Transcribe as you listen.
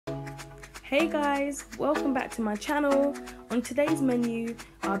Hey guys, welcome back to my channel. On today's menu,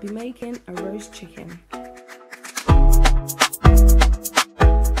 I'll be making a roast chicken.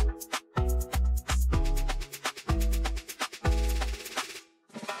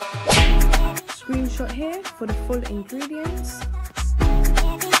 Screenshot here for the full ingredients.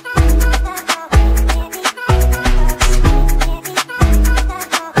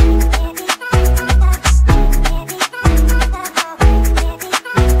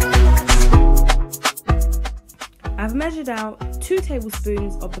 I've measured out 2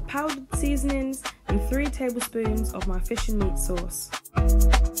 tablespoons of the powdered seasonings and 3 tablespoons of my fish and meat sauce.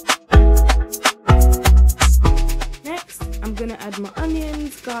 Next, I'm going to add my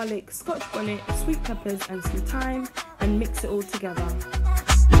onions, garlic, Scotch bonnet, sweet peppers and some thyme and mix it all together.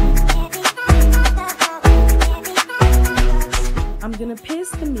 I'm going to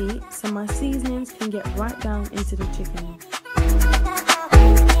pierce the meat so my seasonings can get right down into the chicken.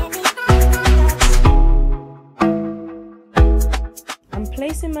 I'm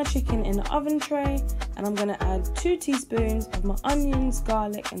placing my chicken in the oven tray and I'm going to add 2 teaspoons of my onions,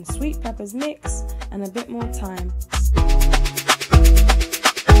 garlic and sweet peppers mix and a bit more thyme.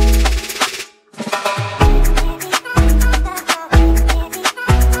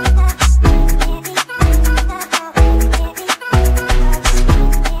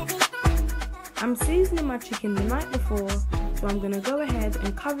 I'm seasoning my chicken the night before, so I'm going to go ahead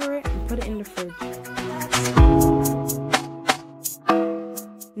and cover it and put it in the fridge.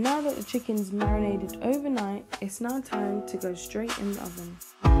 Now that the chicken's marinated overnight, it's now time to go straight in the oven.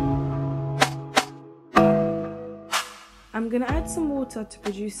 I'm going to add some water to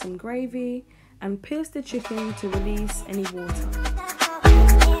produce some gravy and pierce the chicken to release any water.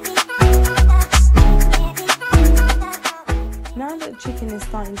 Now that the chicken is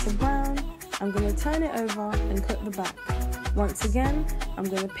starting to brown, I'm going to turn it over and cook the back. Once again, I'm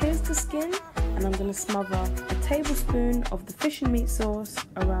going to pierce the skin and I'm going to smother a tablespoon of the fish and meat sauce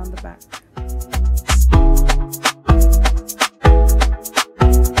around the back.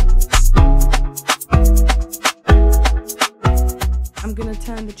 I'm going to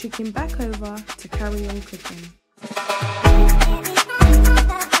turn the chicken back over to carry on cooking.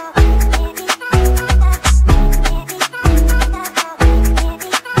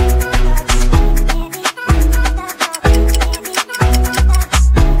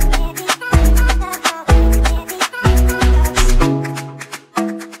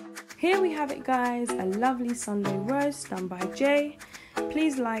 Here we have it guys, a lovely Sunday roast done by Jay.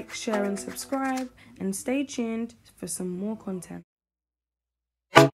 Please like, share and subscribe and stay tuned for some more content.